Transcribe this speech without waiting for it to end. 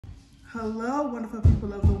Hello, wonderful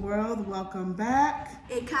people of the world. Welcome back.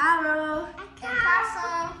 Hey, Caro. Hey,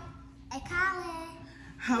 Casa. Hey, Colin.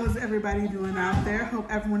 How is everybody doing out there? Hope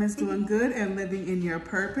everyone is doing good and living in your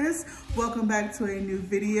purpose. Welcome back to a new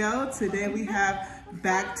video. Today we have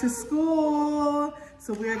back to school.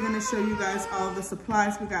 So we are going to show you guys all the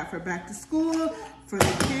supplies we got for back to school for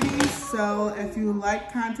the kiddies. So if you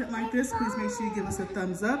like content like this, please make sure you give us a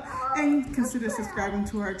thumbs up and consider subscribing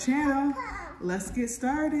to our channel. Let's get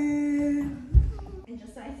started.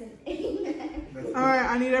 All right,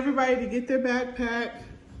 I need everybody to get their backpack.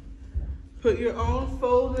 Put your own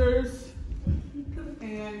folders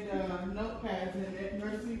and notepads in it.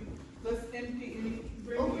 Mercy, let's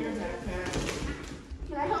bring your backpack.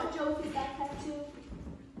 Can I help Joe with his backpack too?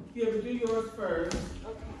 Yeah, but do yours first.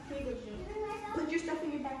 Okay, here you go, Joe. Put your stuff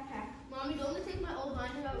in your backpack. Mommy, don't let me take my old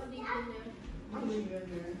binder out and leave it in there. You can leave it in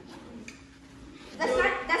there.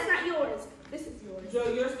 That's not yours. This is yours.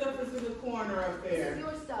 Joe, your stuff is in the corner up This there. is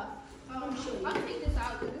your stuff. I'm sure. I'll take this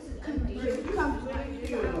out because this is empty. You come.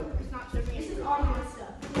 It's not serving. This is all your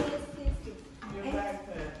stuff. Your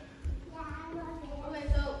backpack. Okay,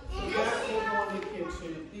 so So that will go in the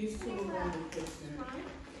kitchen. These two will go in the kitchen.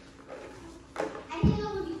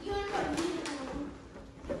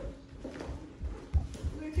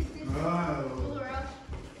 we're gonna take this cooler out.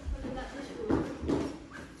 And got this cooler.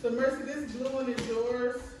 So Mercy, this blue one is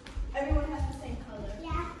yours. Everyone has the same color.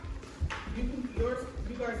 Yeah. You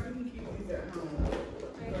guys can keep these at home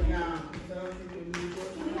for now. Because I don't think you need yours.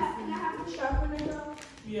 Can I have the sharpener though?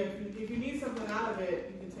 Yeah, if you need something out of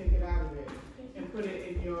it, you can take it out of it and put it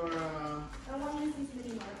in your I want to use these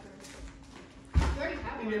mini markers. You already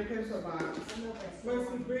have in one. your pencil box.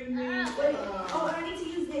 Mercy, bring me Oh, and I need to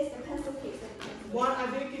use this, the pencil case. one. I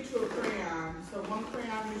did get you a crayon, so one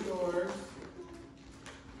crayon is yours.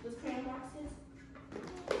 Those crayon boxes?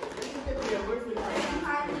 Yeah, where's the crayon?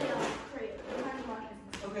 Behind the markers.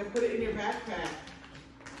 Okay, put it in your backpack.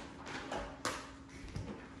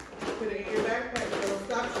 Put it in your backpack. So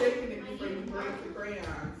stop shaking it before you break the crayons.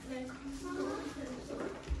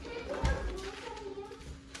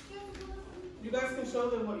 You guys can show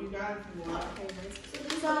them what you got if you want.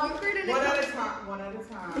 So marker and One at a time. One at a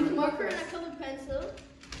time. marker and a colored pencil.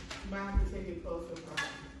 You might have to take it closer.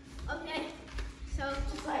 Okay. So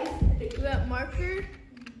Just like, we got marker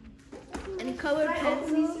and a colored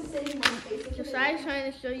pencil. pencil. Josiah's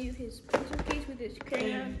trying to show you his pencil case with his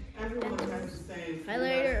crayon, And everyone has the same.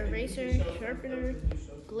 highlighter, eraser, sharpener,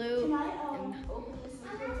 glue, Can I and open this?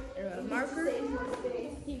 a marker. Save more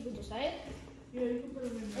space. Here you go, Josiah. Yeah, you can put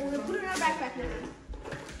them in And there. we're gonna put it in our backpack now.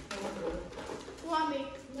 Mommy,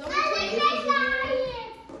 no This is in there.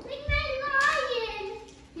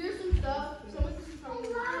 here's some stuff. Some of this is from Put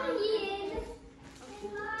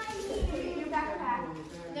it in your backpack.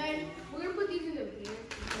 Then we're gonna put these in the beer.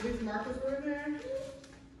 Are these markers were in there?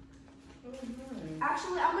 Oh, nice.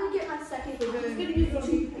 Actually, I'm gonna get my second. So I'm then just gonna you use don't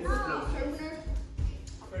two need pencil this cases. Sharpener,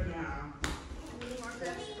 for now. mini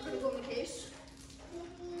markers. We're gonna go in the case.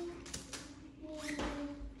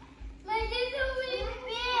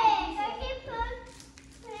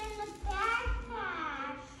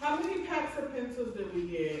 How many packs of pencils did we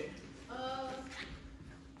get?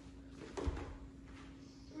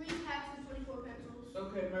 3 packs of 24 pencils.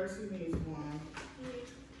 Okay, Mercy needs one.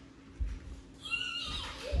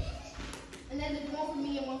 And then there's one for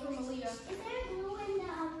me and one for Malia.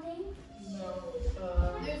 No.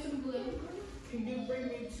 There's some glue. Can you bring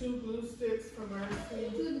me 2 glue sticks for Mercy?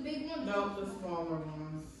 2 of the big ones. No, the smaller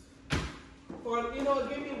ones. Or, you know,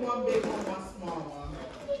 give me one big one, one small one.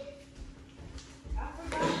 I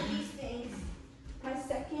forgot these things. My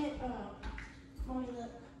second, mommy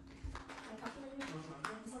look.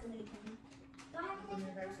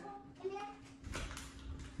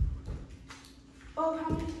 Oh, how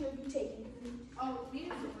many have you taken? Oh,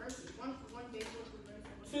 these are the verses. One big one for verses.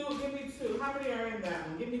 2, give me 2. How many are in that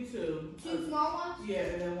one? Give me 2. 2 small ones? Yeah,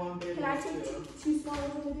 and then one big Can one I take too. two small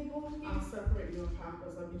ones and a big one? I'll separate you and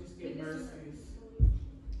Papa's. Let me just get Mercy's.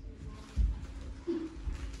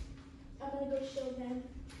 I'm gonna go show them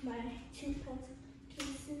my 2 pencil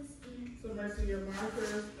cases. So Mercy, your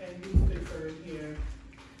markers and glue sticks are in here.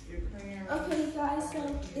 Your crayons. Okay, guys,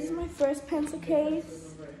 so this is my first pencil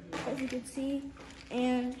case, as you can see,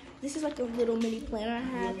 and this is like a little mini planner I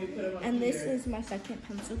have, and this is my second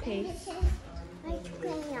pencil case.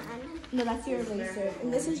 No, that's your eraser,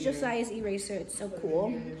 and this is Josiah's eraser. It's so cool.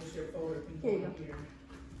 Here you go.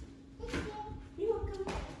 You're welcome.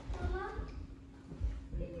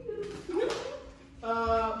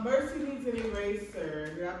 Mercy needs an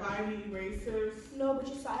eraser. Did I buy any erasers? No, but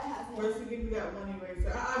Josiah has one. Mercy, give me that one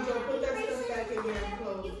eraser. Joe, put that stuff back in there and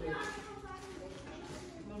close it.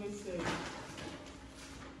 Let me see.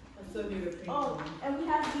 still need a pink Oh, one. and we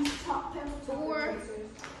have these top pencils. Four.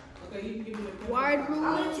 Okay, you can give me the pencil. Wide I'm rule.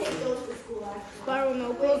 gonna take those for school actually. Spiral Wait,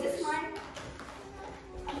 notebook. is this mine?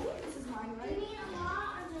 I think this is mine, right?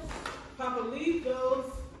 Papa, leave those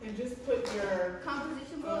and just put your.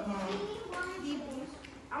 Composition book.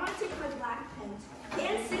 I want to take my black pens.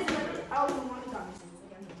 And scissors. Oh, the one is on the scissors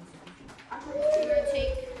again. You're gonna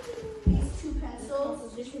take These two pencils.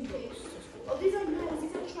 Composition books. Oh, these are nice.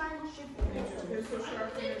 These are triangle shaped pencils. Pencil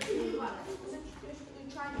sharpener. These are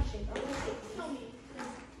triangle shaped. I'm gonna take these.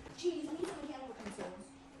 Jeez, I need some mechanical pencils.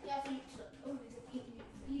 yeah, so oh, it's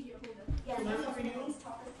easier to hold them. Yeah, Can I these copy are you? these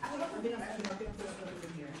top. I I don't think know. I'm actually not going to put something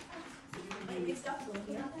in here. So you can Big use stuff in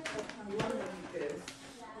here. this.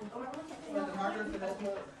 For the marker for this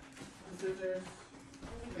book, the scissors,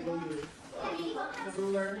 and the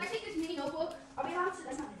ruler. I take this mini notebook. I'll be honest,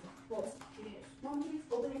 that's not it. Well, it is. Mom, can you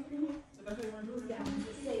open it for me? So that's what you want to do? Yeah.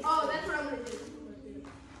 Just say- Oh, that's what I'm gonna do.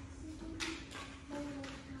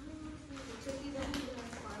 Took these up to the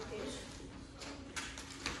smile case.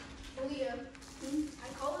 Leah,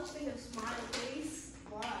 I call this thing a smile face.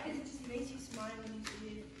 Why? Because it just makes you smile when you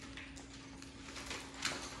see it.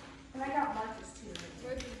 And I got markers too.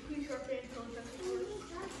 Where's the quick sharp pen, color pencil?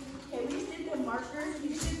 Okay, we just did the markers, we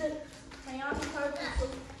just did the crayons and color pencil,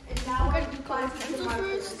 and now we're gonna do class with the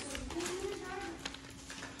markers.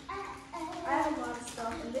 I have a lot of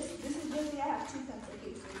stuff, and this is good thing I have 2 pencil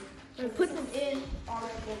cases. I'm gonna put them in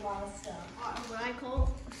Already a lot of stuff. what I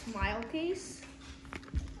call a smile case.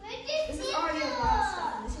 This is already a lot of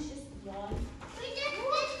stuff, and this is just one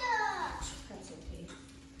pencil case.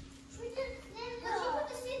 I'm gonna put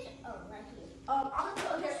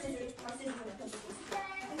my scissors in the pencil case.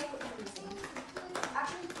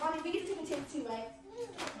 Actually, Mommy, we get to take a tape too, right?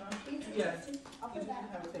 We get to take Yes. a tape. I'll You put can that.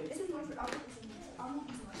 have a tape. This is my. I'll put this in here. I'll put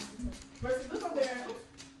this in here. Mercy, look up there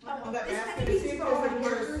on that This basket kind and of see if piece there's for any all more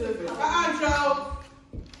markers. scissors. Joe!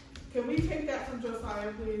 Can we take that from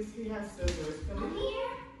Josiah, please? He has scissors. Can we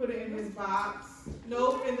put it in his box?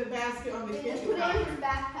 Nope, in the basket on the Just kitchen put it in counter. his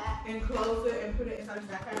backpack. And close it and put it inside his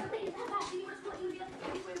backpack.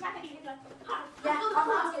 Yeah, I'm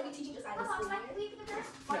gonna be teaching this item.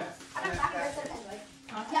 Yes. I got black red pen anyway.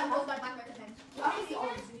 Huh? Yeah, both my black red pens. Obviously, all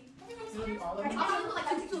of these. You don't need all of I'm them? gonna put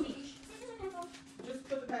like 2 each. Just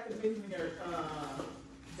put the packet of things in your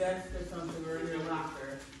desk or something or in your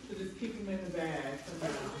locker. So just keep them in the bag.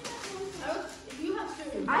 If you have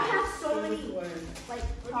scissors, I have so Throw many this away.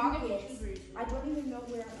 like pockets. I don't even know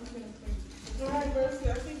where I'm gonna put it. All right, Mercy,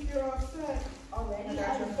 I think you're all set. Already. I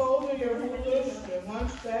got your folder, your rulers, your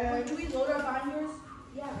lunch Wait, bag. do we load our binders?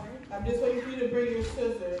 Yeah, right? I'm just waiting for you to bring your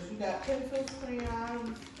scissors. You got pencils,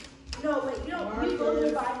 crayons, No, wait, you don't. We load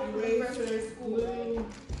the binders markers, when we first get to erasers, school. glue,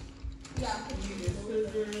 Yeah. you need your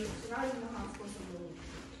scissors. I don't even know how I'm supposed to load.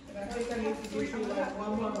 And I think I need to get you like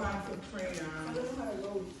one more box of I crayons. don't know how to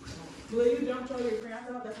load. Will you don't throw your crayons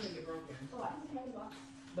out? That's gonna get broken. Oh, I think I have a box.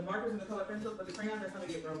 The markers and the color pencils, but the crayons, that's gonna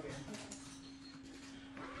get broken.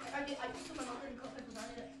 I just put my marker and color pencils on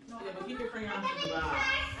it. No, Yeah, but keep your crayons in the box.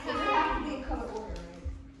 Because they have to be in color order, right?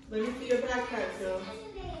 Let me see your backpack, Jill.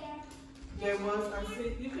 There was, I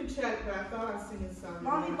see, you can check, but I thought I seen some.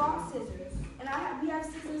 Mommy bought scissors, and we have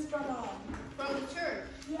scissors from from the church.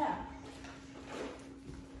 yeah.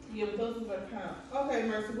 Yeah, but those ones are kind of, okay,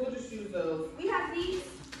 Mercy, we'll just use those. We have these.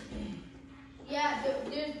 Yeah,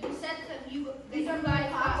 there's the sets that you These are guys my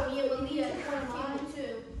got me and pockets. Leah These are mine.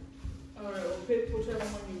 too. All right, well, pick whichever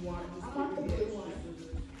one you want. Just I want give the me blue one. extra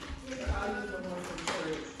scissors. I'll use the one from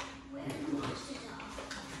church.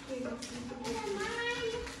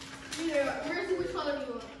 Leah, which color do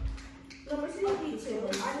you want? No, we're still need to.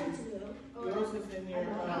 I need to know. Yours is in your I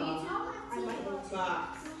might need to.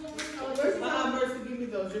 box. Oh, Mercy, give me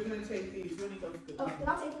those. You're gonna take these. You'll need those too. Oh, then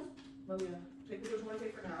I'll take this. Malia, take which one you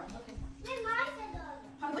take for now. Okay.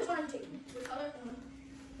 Which one are you taking? What color?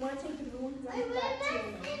 Want to take the blue one? Because I have that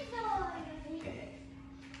too.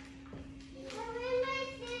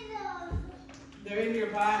 They're in your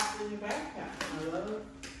box, in your backpack, my love.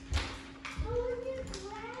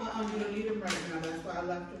 You don't need them right now. That's why I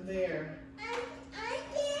left them there.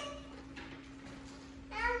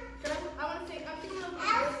 I want to take. I'm thinking of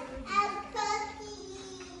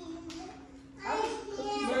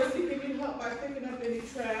Mercy, can you help by picking up any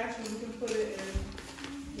trash and we can put it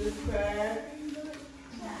in this bag?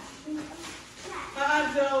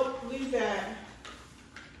 Joe, leave that.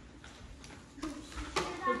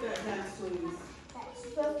 Put that back, please.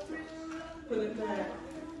 Put it back.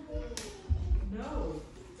 No,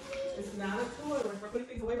 it's not a toy. We're putting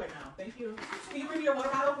things away right now. Thank you. Can you bring your water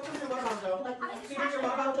bottle? Can you bring your water bottle, Joe? Can you bring your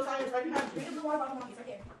water bottle, Josiah? It's right behind you. Bring the water bottle, Mommy. It's right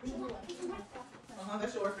here. Bring the blue one.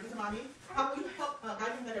 That's yours. Bring it to mommy. How can you help guide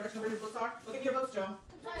me in the direction of where your books are? Look at your books, Joe.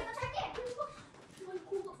 You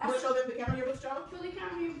want to show them the camera your books, Joe? Show the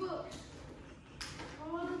camera your books.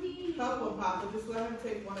 All of these. Help him, Papa. Just let him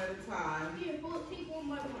take one at a time. Here, take one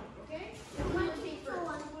by one, okay? Which one do you want to take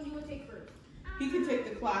first? Which one do you want to take first? He can take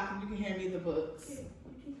the clock and you can hand me the books.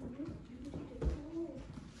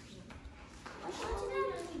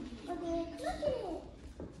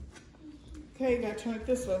 Okay, you gotta turn it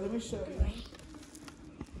this way. Let me show you.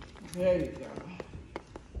 There you go.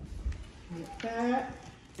 Like that.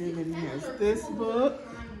 And then he has this book.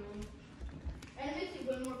 And it makes it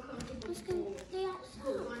way more comfortable.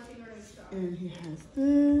 And he has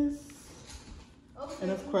this.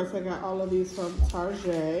 And of course, I got all of these from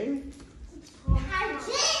Target.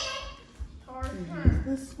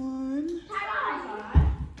 This one.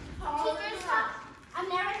 I'm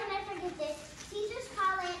never gonna forget this. Teachers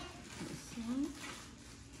call it This one.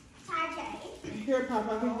 Target. Here,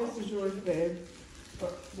 Papa, I think this is yours, babe.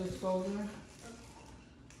 This folder.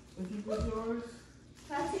 Is this yours?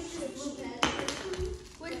 Can I take the blue pen?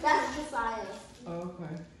 Which that's Josiah's. Oh,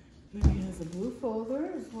 okay. Then he has a blue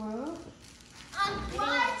folder as well.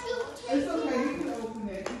 Why do you take It's okay, you can open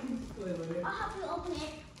it. You can play with it. I'll help you open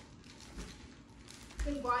it.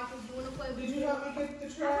 Because why? Because you want to play with Did you help me get the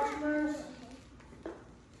trash nurse?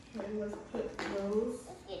 Okay, let's put those.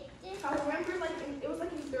 Let's get this. I remember it was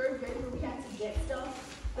like in 3rd grade where we had to get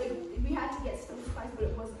stuff. Like we had to get school supplies, but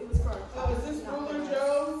it was for our class. Oh, is this ruler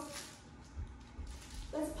Joe?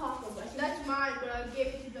 That's Papa's. I think. That's mine, but I gave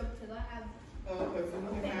it to Joe because I have. Oh, okay, so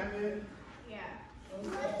you can have it. Yeah.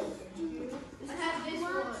 Okay, thank you. I have this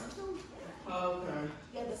one. Oh, okay.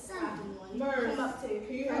 Yeah, the second one. Nurse, Come up to.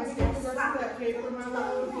 can you help me get the rest of that paper, my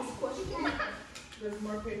love? This question. There's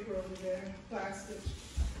more paper over there. Plastic.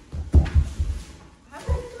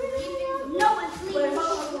 No one's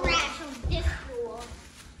leaving trash on this floor.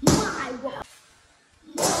 My wall.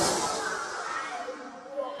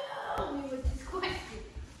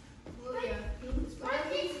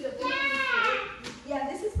 Yeah,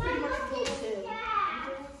 this is pretty much full too.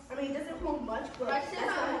 I mean, it doesn't hold much, but that's why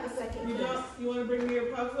I have a second. You want to bring me your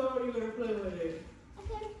puzzle or you going to play with it?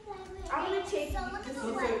 I'm gonna take. So look at the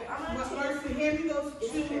Okay. way. I'm gonna take. Marcy, hand me those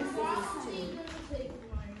two pencils.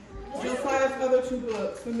 Josiah's other 2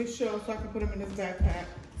 books. Let me show so I can put them in his backpack.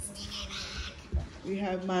 We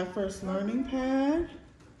have my first learning pad.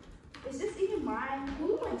 Is this even mine?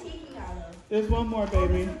 Who am I taking out of? There's one more, Oh,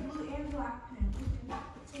 baby. there's a blue and black pen.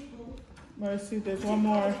 Take both. Marcy, there's one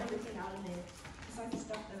more. Everything out of it. So I can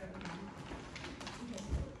stuff that everything.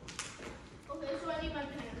 Okay, so I need my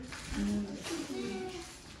pens.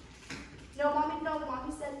 No,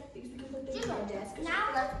 mommy said because we can put them in our desk. Now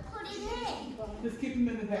let's put it in. Just keep them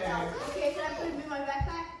in the bag. Okay, can I put them in my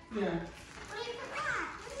backpack? Yeah. What do you forgot?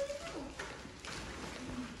 What do you do?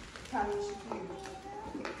 Probably should keep.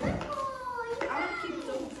 Good boy. I'm gonna keep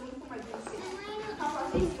those for my green. Good How about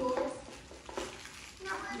these doors?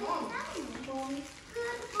 boy.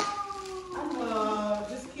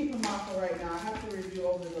 Just keep them off for right now. I have to review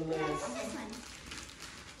over the list. This one.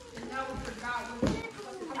 And now we forgot what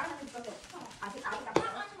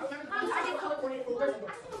I did color coordinated folders.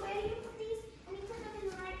 Where do you put these? And you put them in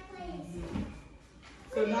the right place.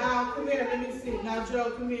 So now, come here, let me see. Now,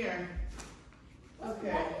 Joe, come here.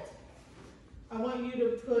 Okay. I want you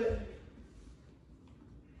to put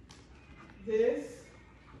this,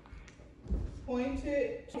 point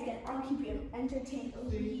it. I'll keep you entertained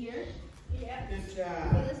over here. Yeah. Good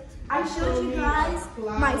job. I showed you guys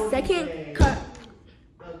my second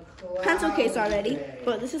pencil case already,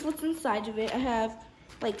 but this is what's inside of it. I have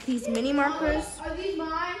like these mini markers, Are these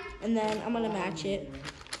mine? and then I'm gonna match it,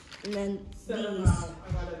 and then Set 'em these out.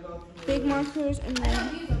 I gotta go through big it. markers, and I know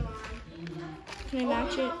then these are mine. can I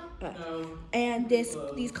match it? No. And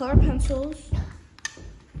these color pencils,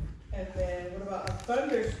 And then what about a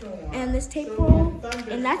thunderstorm? and this tape Show me roll, a thunderstorm.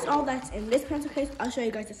 and that's all that's in this pencil case. I'll show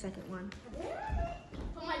you guys the second one.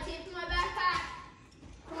 Put my tape in my backpack.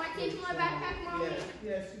 Put my tape in my backpack, Mommy.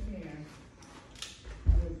 Yes, you can.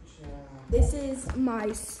 Good job. This is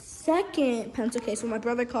my second pencil case, what my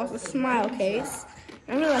brother calls a smile case.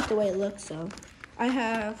 I really like the way it looks, so I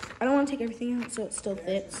don't want to take everything out so it still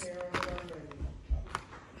fits.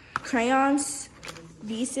 Crayons,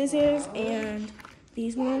 these scissors, and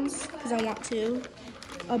these ones, because I want to.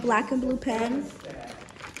 A black and blue pen.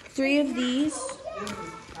 3 of these. This is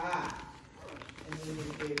hot. And then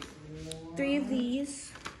it gets warm. 3 of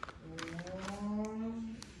these.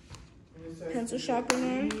 Warm. And it says Pencil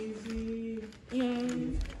sharpener. easy,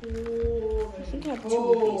 And cool, I think I have 2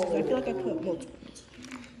 of these, because I feel like I put multiple ones.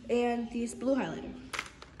 And these blue highlighter.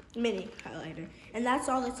 Mini highlighter. And that's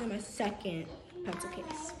all that's in my second pencil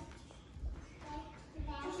case.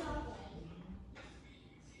 Where does this go?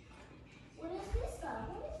 Where does this go?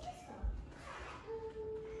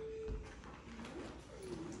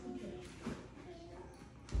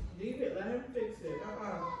 Leave it, let him fix it.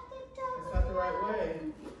 It's not the right way.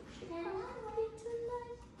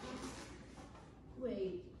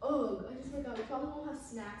 Wait. Oh, I just forgot. We probably won't have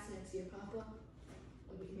snacks next year, Papa.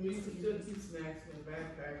 We used to still keep snacks in the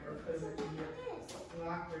backpack or put it in your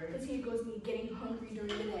locker. Because he goes me getting hungry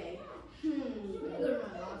during the day.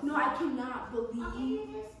 No, I cannot believe.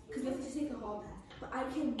 Because we have to take a hall pass. But I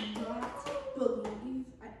cannot believe.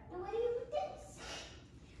 What do you do with this?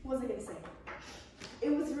 What was I gonna say? It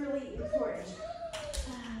was really important.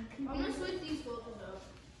 I'm gonna switch these photos up.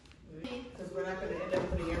 Because we're not going to end up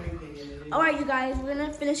putting everything in it. All right, you guys, we're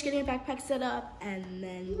gonna finish getting the backpack set up, and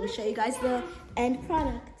then we'll show you guys the end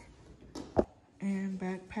product. And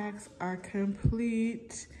backpacks are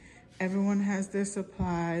complete. Everyone has their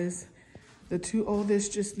supplies. The two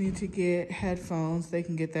oldest just need to get headphones. They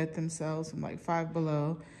can get that themselves from like Five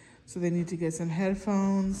Below. So they need to get some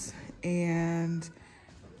headphones, and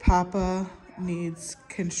Papa needs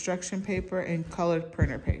construction paper and colored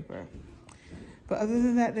printer paper. But other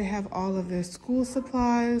than that, they have all of their school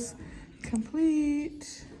supplies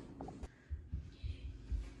complete.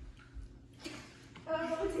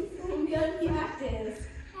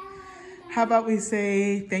 How about we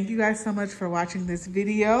say thank you guys so much for watching this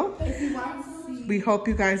video. We hope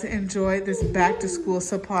you guys enjoyed this back to school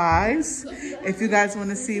supplies. If you guys want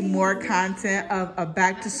to see more content of a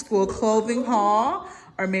back to school clothing haul,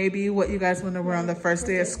 or maybe what you guys want to wear on the first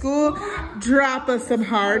day of school, drop us some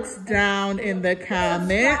hearts down in the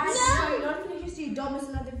comments. Notifications so you don't miss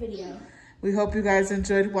another video. We hope you guys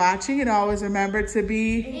enjoyed watching, and always remember to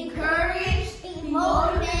be Encouraged,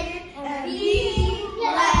 motivated, and be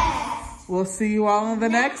blessed. We'll see you all on the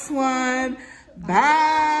next one.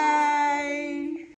 Bye.